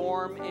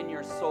storm in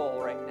your soul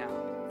right now.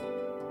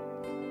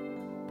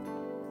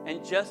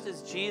 And just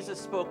as Jesus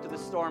spoke to the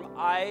storm,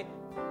 I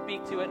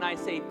speak to it and I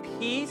say,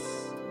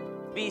 peace,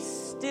 be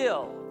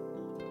still.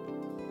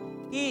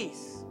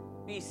 Peace,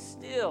 be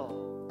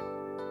still.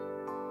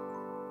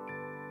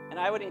 And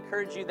I would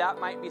encourage you, that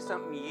might be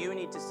something you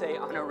need to say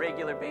on a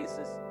regular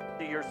basis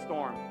to your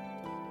storm.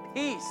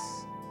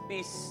 Peace,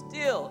 be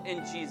still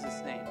in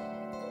Jesus' name.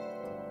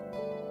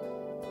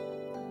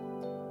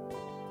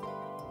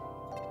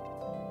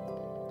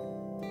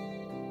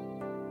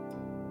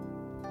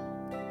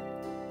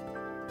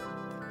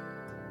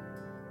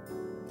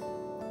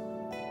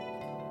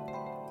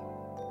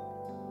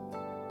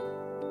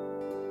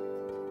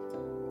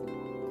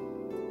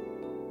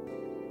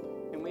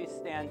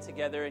 Stand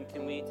together and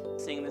can we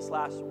sing this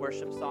last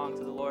worship song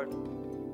to the Lord?